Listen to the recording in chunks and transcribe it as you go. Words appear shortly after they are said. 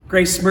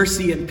Grace,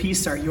 mercy, and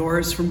peace are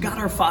yours from God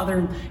our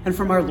Father and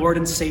from our Lord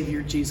and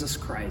Savior, Jesus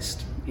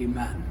Christ.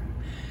 Amen.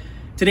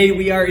 Today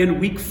we are in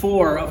week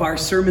 4 of our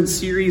sermon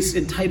series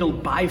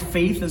entitled By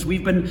Faith. As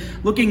we've been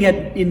looking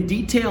in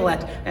detail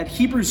at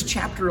Hebrews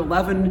chapter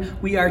 11,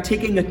 we are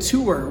taking a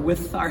tour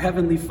with our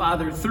Heavenly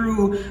Father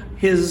through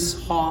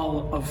his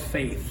hall of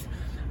faith.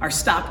 Our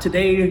stop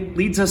today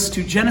leads us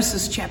to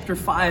Genesis chapter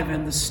 5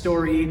 and the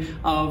story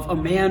of a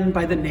man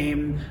by the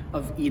name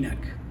of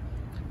Enoch.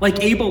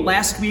 Like Abel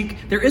last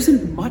week, there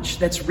isn't much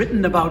that's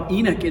written about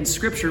Enoch in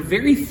Scripture,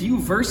 very few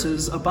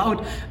verses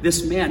about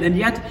this man, and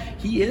yet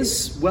he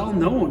is well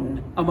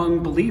known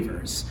among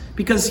believers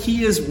because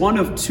he is one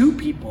of 2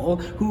 people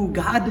who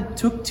God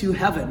took to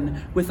heaven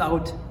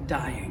without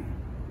dying.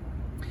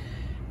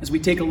 As we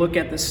take a look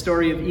at the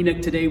story of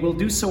Enoch today, we'll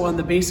do so on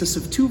the basis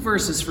of 2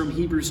 verses from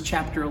Hebrews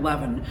chapter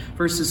 11,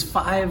 verses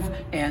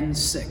 5 and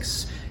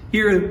 6.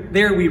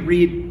 There we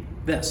read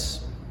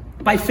this.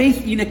 By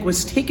faith, Enoch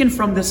was taken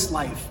from this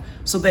life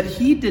so that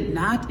he did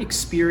not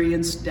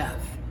experience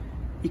death.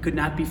 He could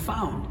not be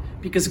found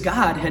because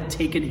God had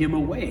taken him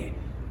away.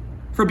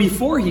 For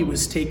before he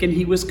was taken,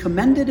 he was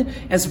commended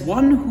as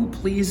one who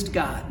pleased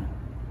God.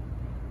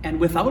 And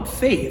without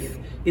faith,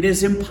 it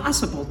is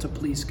impossible to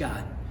please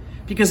God,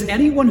 because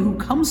anyone who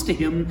comes to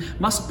him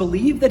must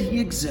believe that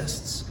he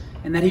exists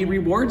and that he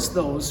rewards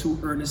those who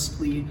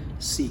earnestly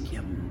seek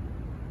him.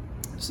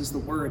 This is the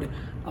word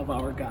of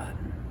our God.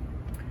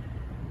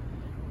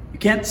 You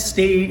can't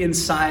stay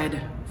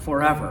inside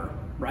forever,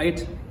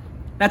 right?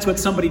 That's what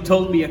somebody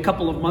told me a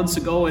couple of months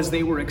ago as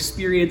they were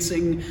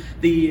experiencing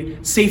the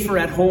safer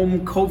at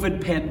home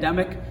COVID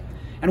pandemic.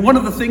 And one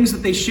of the things that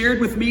they shared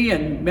with me,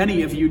 and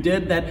many of you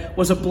did, that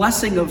was a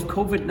blessing of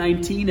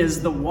COVID-19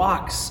 is the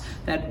walks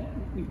that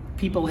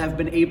people have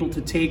been able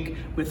to take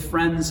with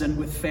friends and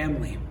with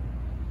family.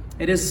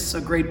 It is a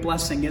great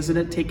blessing, isn't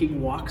it?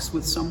 Taking walks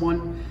with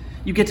someone.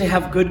 You get to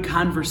have good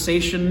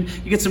conversation.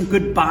 You get some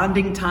good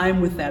bonding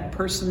time with that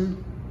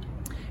person.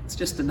 It's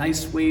just a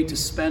nice way to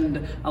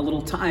spend a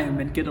little time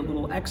and get a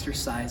little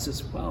exercise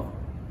as well.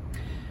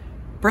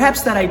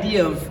 Perhaps that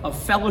idea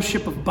of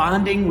fellowship, of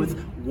bonding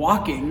with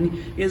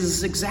walking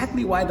is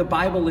exactly why the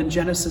Bible in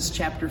Genesis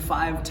chapter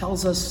 5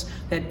 tells us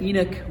that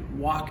Enoch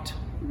walked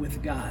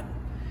with God.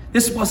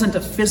 This wasn't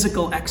a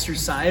physical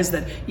exercise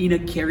that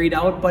Enoch carried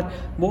out, but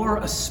more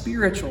a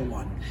spiritual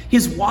one.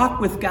 His walk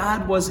with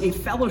God was a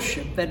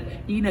fellowship that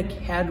Enoch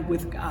had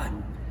with God.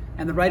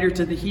 And the writer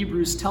to the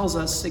Hebrews tells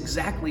us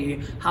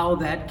exactly how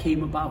that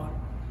came about.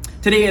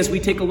 Today, as we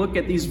take a look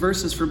at these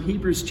verses from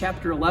Hebrews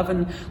chapter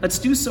 11, let's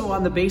do so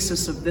on the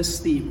basis of this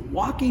theme,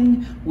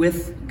 walking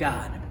with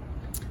God.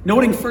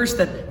 Noting first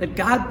that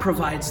God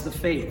provides the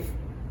faith,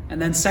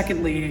 and then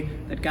secondly,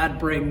 that God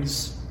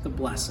brings the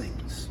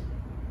blessings.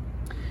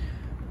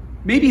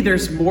 Maybe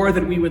there's more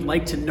than we would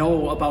like to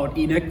know about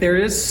Enoch. There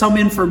is some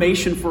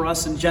information for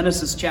us in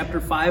Genesis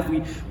chapter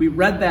 5. We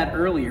read that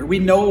earlier. We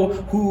know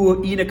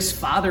who Enoch's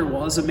father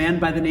was, a man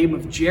by the name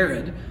of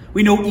Jared.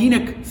 We know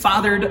Enoch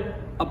fathered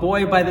a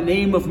boy by the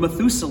name of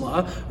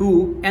Methuselah,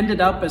 who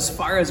ended up, as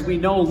far as we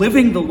know,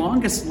 living the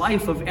longest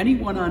life of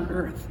anyone on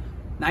earth,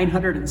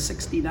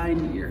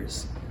 969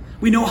 years.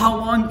 We know how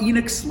long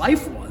Enoch's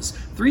life was,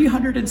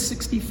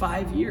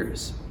 365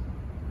 years.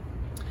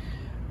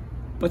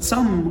 But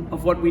some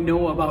of what we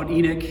know about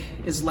Enoch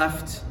is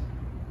left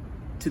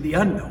to the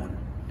unknown.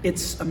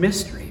 It's a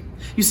mystery.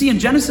 You see, in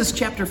Genesis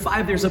chapter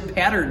 5, there's a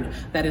pattern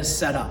that is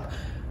set up.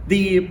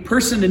 The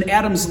person in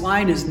Adam's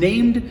line is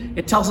named.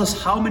 It tells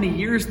us how many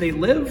years they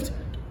lived,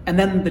 and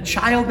then the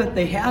child that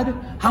they had,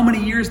 how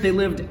many years they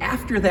lived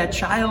after that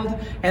child,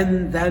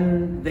 and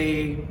then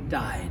they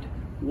died.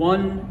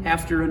 One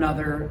after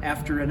another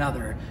after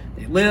another.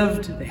 They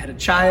lived, they had a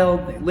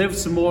child, they lived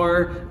some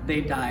more,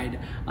 they died,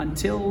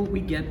 until we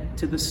get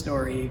to the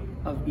story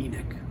of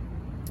Enoch.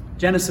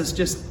 Genesis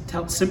just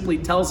simply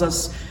tells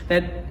us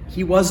that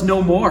he was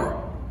no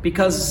more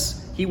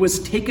because he was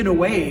taken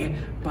away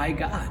by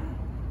God.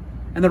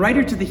 And the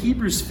writer to the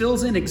Hebrews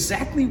fills in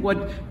exactly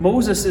what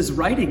Moses is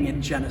writing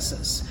in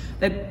Genesis,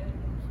 that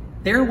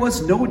there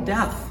was no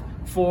death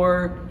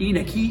for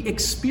Enoch. He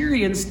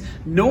experienced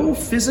no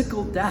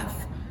physical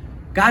death.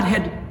 God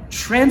had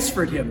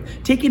transferred him,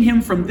 taken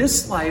him from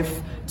this life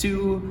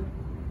to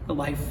the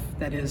life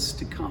that is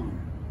to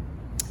come.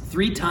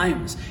 3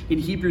 times in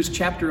Hebrews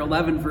chapter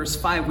 11, verse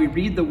 5, we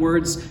read the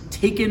words,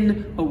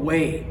 taken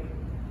away.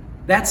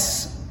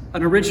 That's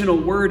an original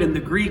word in the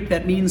Greek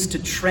that means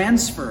to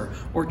transfer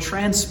or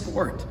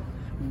transport.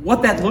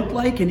 What that looked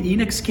like in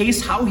Enoch's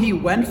case, how he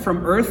went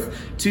from earth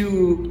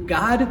to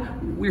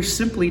God, we're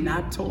simply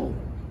not told.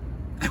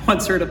 I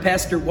once heard a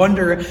pastor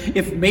wonder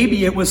if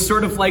maybe it was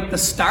sort of like the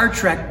Star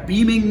Trek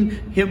beaming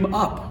him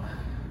up.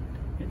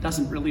 It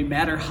doesn't really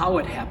matter how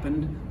it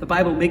happened. The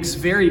Bible makes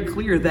very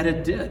clear that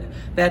it did,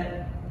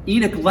 that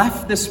Enoch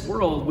left this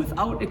world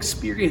without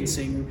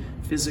experiencing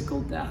physical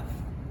death.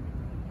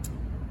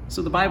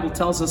 So the Bible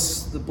tells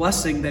us the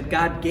blessing that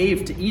God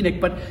gave to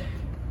Enoch, but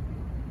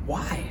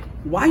why?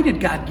 Why did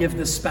God give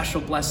this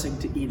special blessing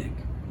to Enoch?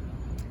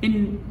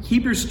 In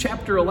Hebrews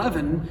chapter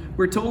 11,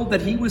 we're told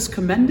that he was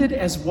commended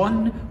as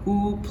one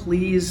who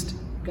pleased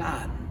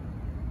God.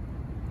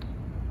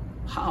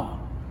 How?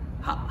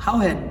 How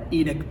had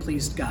Enoch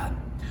pleased God?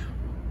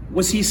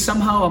 Was he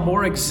somehow a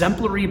more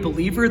exemplary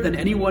believer than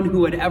anyone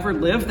who had ever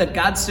lived, that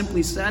God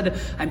simply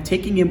said, I'm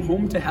taking him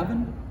home to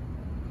heaven?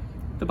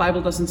 The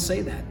Bible doesn't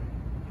say that.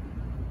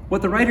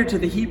 What the writer to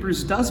the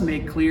Hebrews does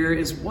make clear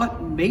is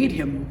what made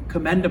him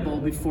commendable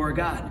before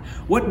God.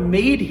 What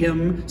made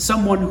him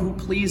someone who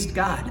pleased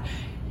God.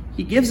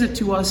 He gives it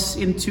to us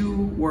in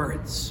two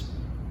words.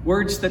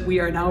 Words that we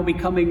are now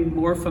becoming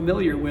more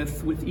familiar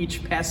with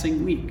each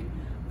passing week.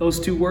 Those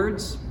two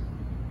words,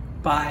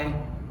 by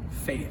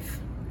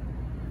faith.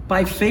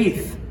 By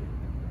faith,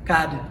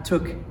 God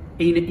took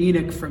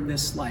Enoch from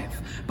this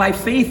life. By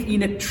faith,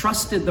 Enoch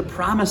trusted the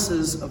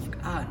promises of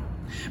God.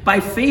 By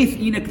faith,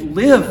 Enoch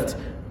lived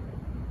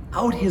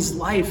out his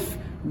life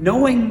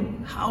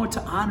knowing how to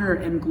honor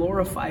and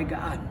glorify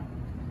God.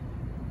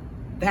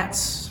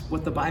 That's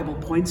what the Bible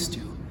points to.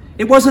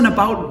 It wasn't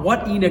about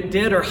what Enoch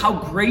did or how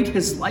great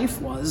his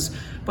life was,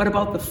 but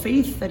about the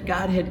faith that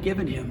God had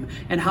given him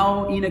and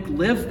how Enoch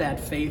lived that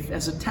faith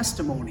as a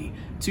testimony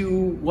to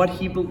what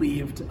he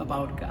believed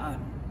about God.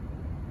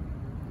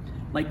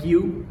 Like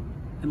you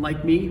and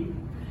like me,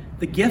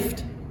 the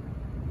gift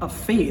of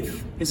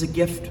faith is a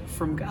gift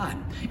from God.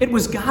 It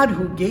was God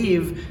who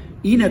gave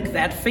Enoch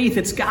that faith.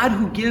 It's God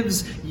who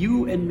gives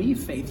you and me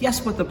faith.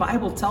 Yes, what the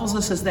Bible tells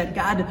us is that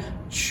God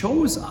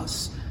chose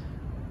us.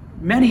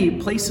 Many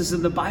places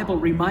in the Bible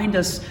remind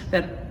us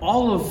that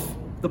all of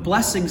the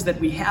blessings that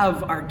we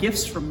have are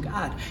gifts from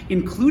God,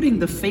 including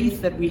the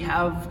faith that we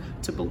have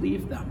to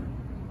believe them.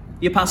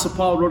 The Apostle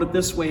Paul wrote it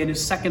this way in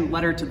his second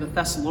letter to the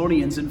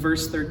Thessalonians in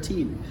verse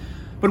 13.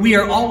 But we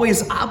are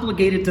always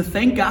obligated to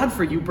thank God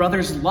for you,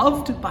 brothers,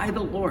 loved by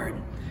the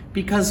Lord,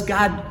 because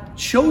God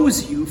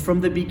chose you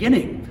from the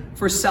beginning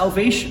for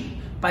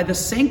salvation by the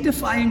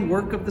sanctifying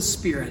work of the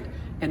Spirit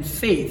and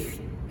faith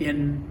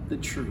in the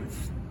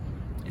truth.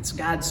 It's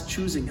God's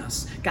choosing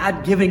us,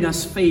 God giving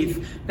us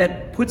faith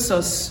that puts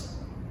us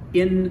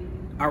in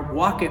our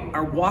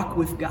walk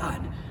with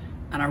God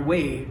on our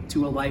way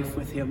to a life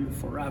with him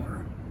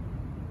forever.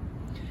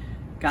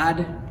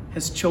 God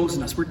has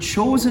chosen us. We're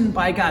chosen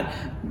by God.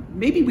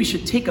 Maybe we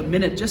should take a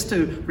minute just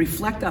to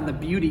reflect on the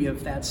beauty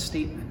of that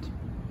statement.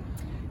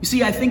 You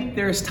see, I think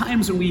there's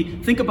times when we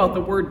think about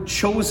the word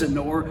chosen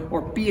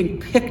or being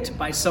picked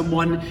by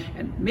someone,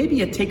 and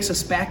maybe it takes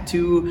us back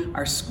to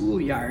our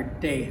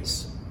schoolyard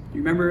days. You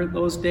remember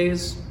those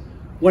days?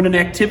 When an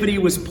activity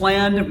was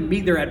planned,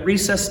 either at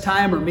recess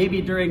time or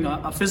maybe during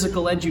a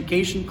physical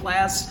education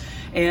class,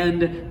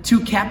 and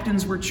two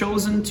captains were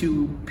chosen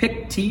to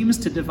pick teams,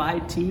 to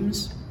divide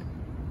teams.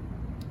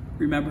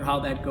 Remember how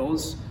that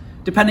goes?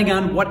 Depending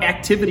on what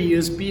activity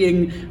is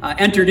being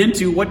entered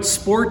into, what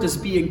sport is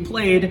being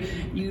played,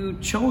 you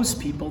chose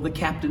people, the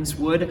captains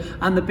would,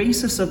 on the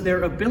basis of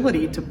their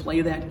ability to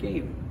play that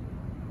game.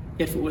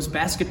 If it was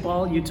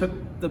basketball, you took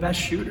the best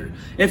shooter.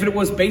 If it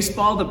was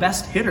baseball, the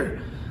best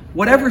hitter.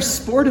 Whatever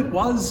sport it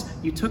was,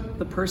 you took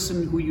the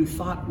person who you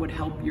thought would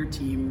help your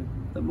team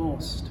the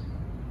most.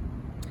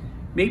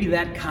 Maybe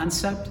that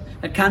concept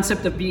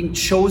of being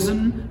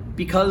chosen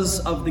because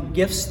of the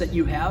gifts that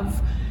you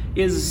have,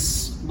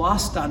 is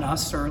lost on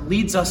us, or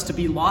leads us to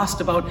be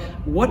lost about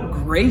what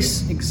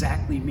grace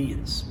exactly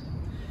means.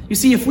 You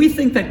see, if we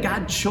think that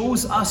God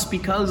chose us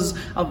because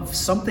of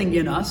something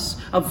in us,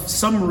 of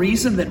some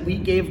reason that we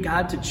gave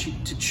God to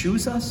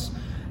choose us,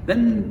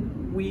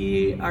 then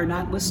we are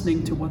not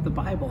listening to what the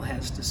Bible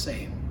has to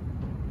say.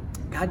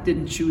 God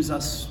didn't choose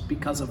us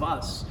because of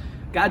us.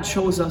 God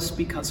chose us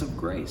because of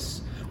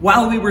grace.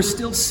 While we were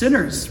still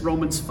sinners,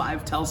 Romans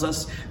 5 tells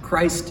us,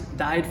 Christ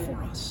died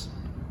for us.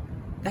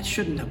 That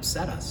shouldn't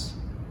upset us.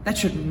 That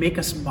should make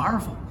us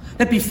marvel.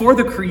 That before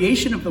the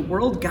creation of the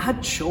world,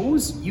 God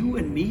chose you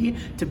and me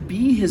to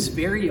be his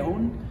very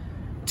own,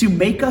 to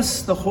make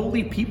us the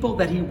holy people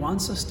that he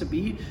wants us to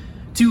be,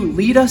 to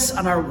lead us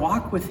on our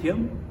walk with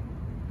him.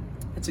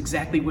 That's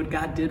exactly what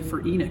God did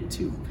for Enoch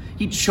too.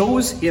 He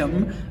chose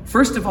him,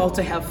 first of all,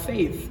 to have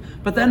faith,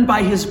 but then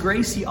by his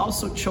grace, he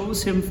also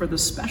chose him for the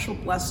special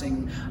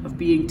blessing of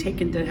being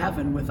taken to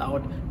heaven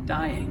without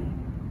dying.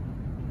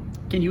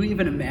 Can you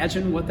even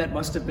imagine what that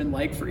must have been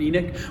like for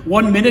Enoch?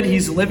 1 minute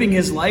he's living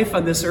his life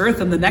on this earth,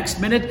 and the next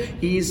minute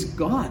he's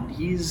gone.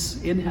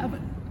 He's in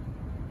heaven.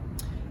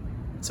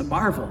 It's a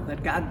marvel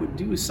that God would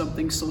do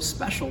something so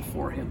special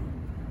for him.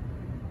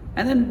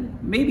 And then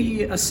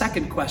maybe a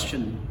second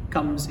question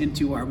comes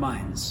into our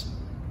minds.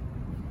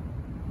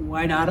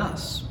 Why not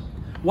us?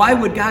 Why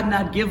would God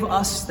not give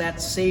us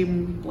that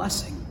same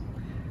blessing?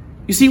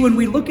 You see, when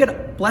we look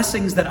at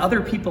blessings that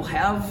other people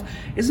have,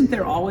 isn't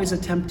there always a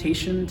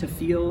temptation to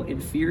feel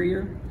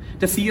inferior?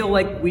 To feel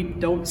like we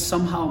don't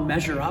somehow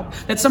measure up?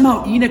 That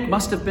somehow Enoch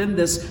must have been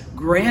this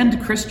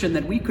grand Christian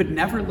that we could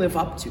never live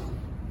up to.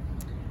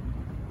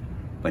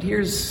 But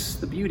here's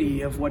the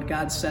beauty of what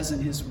God says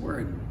in his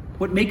word.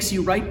 What makes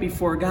you right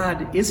before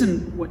God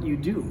isn't what you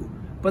do,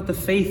 but the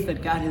faith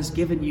that God has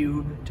given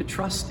you to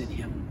trust in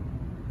him.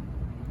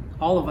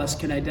 All of us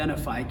can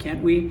identify,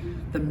 can't we?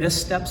 The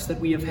missteps that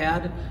we have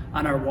had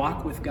on our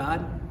walk with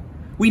God.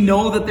 We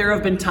know that there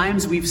have been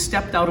times we've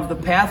stepped out of the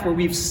path where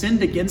we've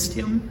sinned against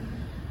Him.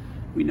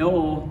 We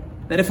know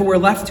that if it were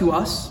left to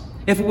us,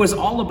 if it was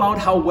all about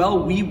how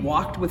well we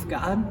walked with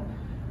God,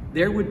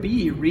 there would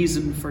be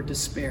reason for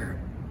despair.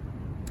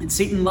 And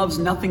Satan loves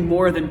nothing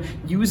more than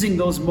using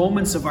those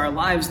moments of our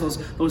lives,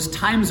 those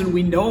times when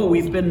we know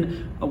we've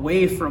been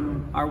away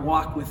from our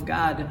walk with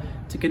God,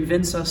 to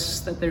convince us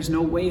that there's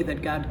no way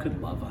that God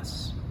could love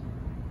us.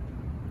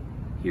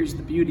 Here's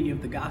the beauty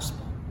of the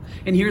gospel.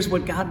 And here's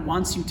what God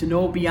wants you to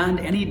know beyond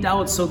any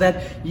doubt, so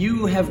that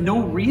you have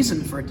no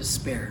reason for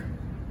despair.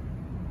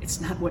 It's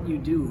not what you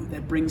do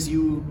that brings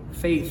you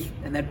faith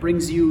and that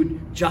brings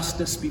you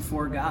justice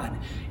before God.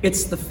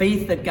 It's the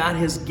faith that God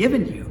has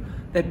given you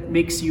that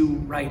makes you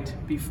right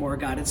before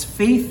God. It's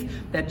faith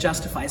that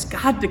justifies.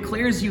 God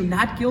declares you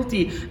not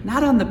guilty,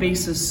 not on the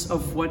basis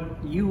of what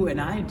you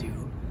and I do,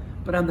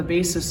 but on the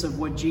basis of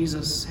what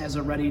Jesus has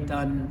already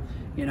done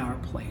in our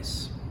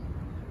place.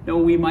 No,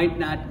 we might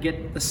not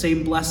get the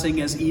same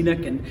blessing as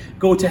Enoch and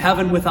go to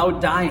heaven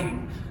without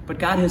dying, but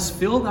God has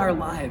filled our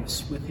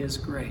lives with His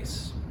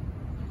grace.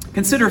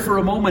 Consider for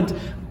a moment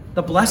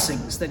the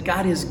blessings that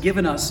God has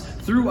given us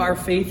through our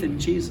faith in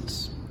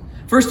Jesus.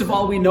 First of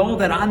all, we know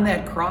that on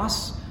that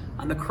cross,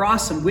 on the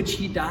cross on which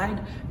He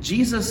died,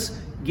 Jesus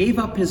gave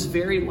up His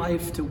very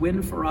life to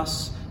win for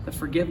us the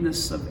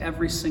forgiveness of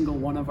every single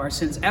one of our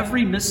sins.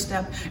 Every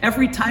misstep,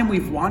 every time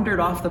we've wandered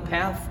off the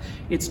path,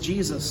 it's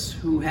Jesus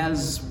who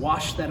has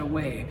washed that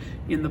away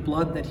in the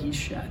blood that He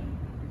shed.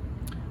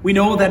 We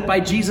know that by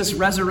Jesus'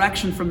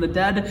 resurrection from the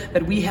dead,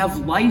 that we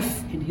have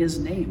life in His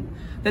name,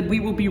 that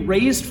we will be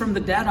raised from the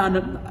dead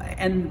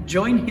and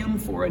join Him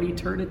for an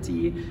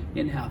eternity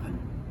in heaven.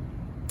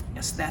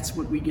 Yes, that's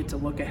what we get to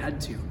look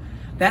ahead to.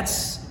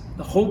 That's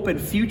the hope and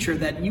future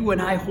that you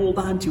and I hold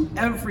on to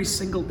every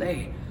single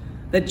day,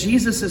 that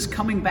Jesus is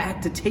coming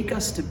back to take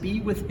us to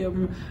be with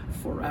Him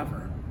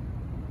forever.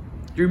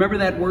 Do you remember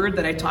that word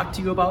that I talked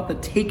to you about, the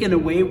taken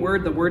away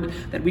word, the word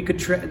that we could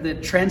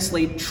that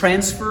translate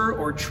transfer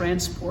or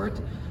transport?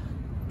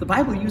 The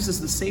Bible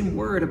uses the same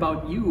word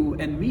about you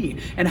and me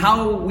and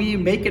how we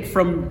make it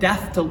from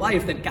death to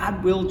life, that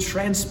God will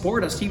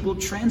transport us. He will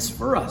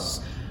transfer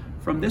us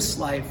from this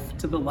life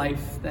to the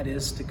life that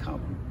is to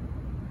come.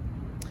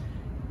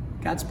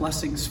 God's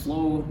blessings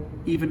flow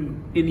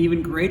in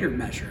even greater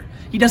measure.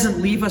 He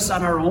doesn't leave us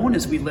on our own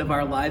as we live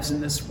our lives in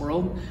this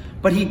world,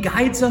 but He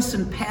guides us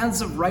in paths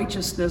of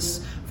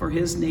righteousness for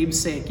His name's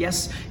sake.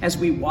 Yes, as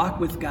we walk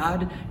with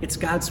God, it's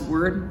God's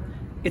word.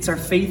 It's our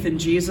faith in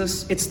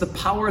Jesus. It's the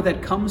power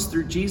that comes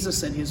through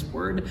Jesus and His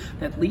word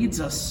that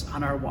leads us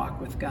on our walk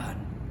with God.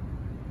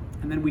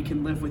 And then we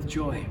can live with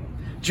joy.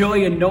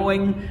 Joy in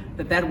knowing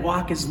that that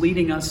walk is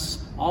leading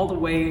us all the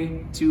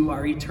way to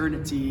our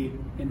eternity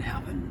in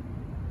heaven.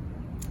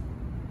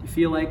 Do you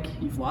feel like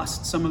you've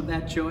lost some of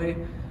that joy?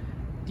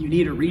 Do you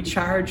need a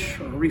recharge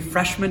or a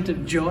refreshment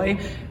of joy?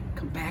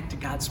 Come back to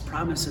God's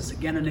promises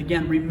again and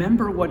again.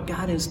 Remember what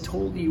God has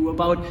told you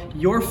about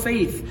your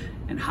faith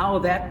and how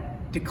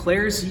that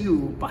declares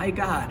you by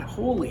God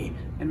holy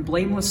and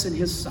blameless in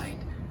His sight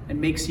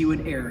and makes you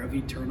an heir of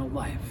eternal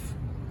life.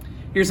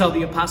 Here's how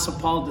the Apostle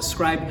Paul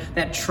described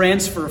that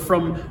transfer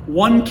from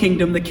one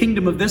kingdom, the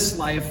kingdom of this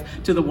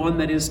life, to the one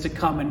that is to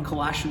come in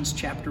Colossians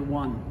chapter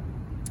 1.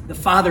 The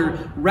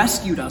Father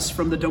rescued us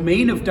from the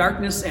domain of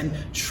darkness and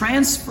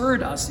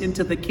transferred us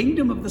into the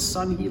kingdom of the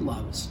Son He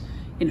loves,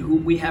 in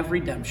whom we have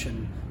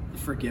redemption, the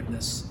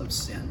forgiveness of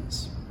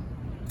sins.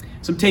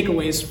 Some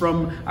takeaways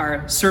from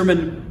our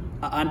sermon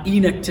on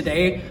Enoch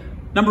today.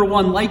 Number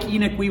one, like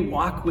Enoch, we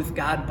walk with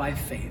God by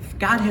faith.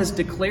 God has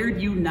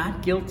declared you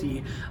not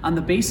guilty on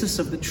the basis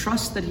of the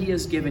trust that He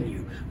has given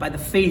you, by the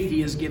faith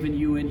He has given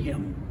you in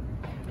Him.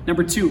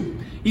 Number two,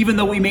 even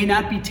though we may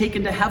not be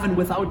taken to heaven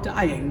without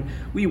dying,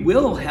 we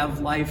will have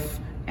life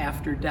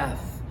after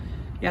death.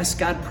 Yes,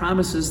 God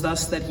promises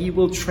us that He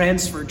will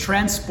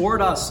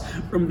transport us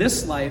from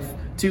this life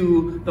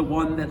to the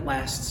one that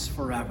lasts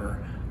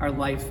forever, our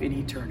life in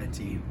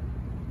eternity.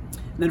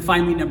 And then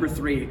finally, number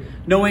three,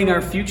 knowing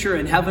our future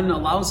in heaven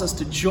allows us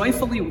to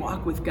joyfully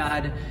walk with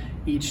God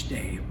each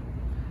day.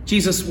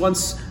 Jesus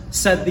once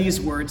said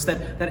these words,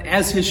 that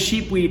as His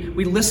sheep, we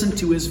listen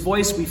to His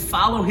voice, we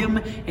follow Him,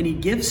 and He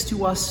gives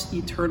to us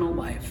eternal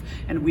life,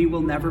 and we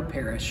will never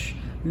perish.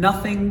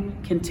 Nothing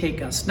can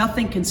take us,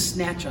 nothing can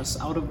snatch us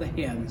out of the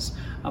hands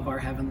of our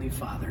Heavenly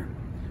Father.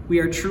 We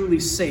are truly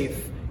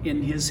safe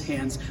in His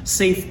hands,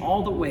 safe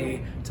all the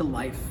way to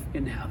life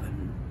in heaven.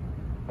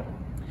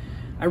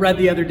 I read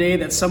the other day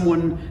that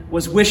someone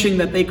was wishing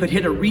that they could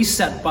hit a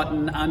reset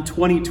button on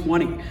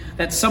 2020,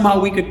 that somehow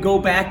we could go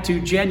back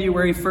to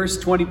January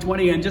 1st,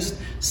 2020 and just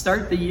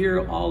start the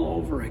year all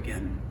over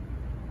again.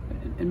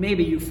 And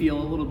maybe you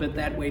feel a little bit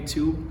that way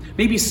too.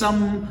 Maybe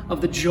some of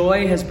the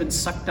joy has been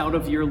sucked out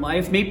of your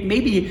life.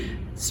 Maybe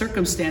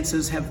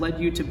circumstances have led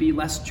you to be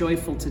less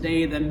joyful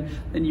today than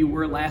you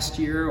were last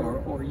year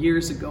or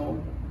years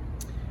ago.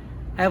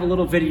 I have a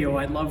little video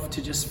I'd love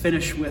to just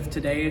finish with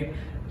today,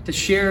 to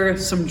share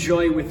some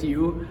joy with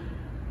you.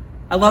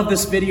 I love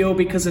this video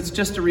because it's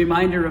just a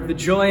reminder of the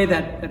joy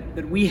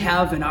that we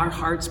have in our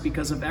hearts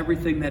because of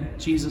everything that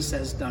Jesus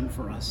has done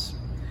for us.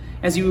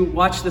 As you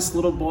watch this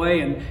little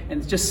boy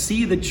and just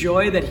see the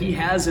joy that he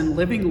has in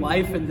living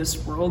life in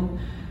this world,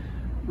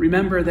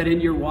 remember that in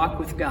your walk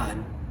with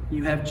God,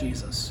 you have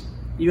Jesus.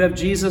 You have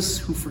Jesus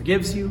who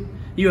forgives you.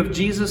 You have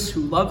Jesus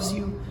who loves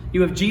you.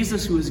 You have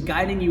Jesus who is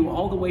guiding you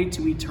all the way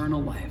to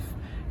eternal life.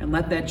 And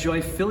let that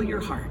joy fill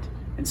your heart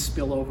and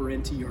spill over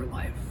into your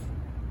life.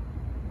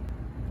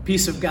 The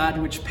peace of God,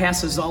 which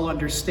passes all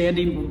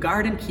understanding, will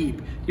guard and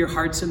keep your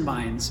hearts and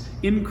minds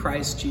in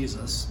Christ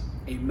Jesus.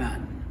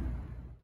 Amen.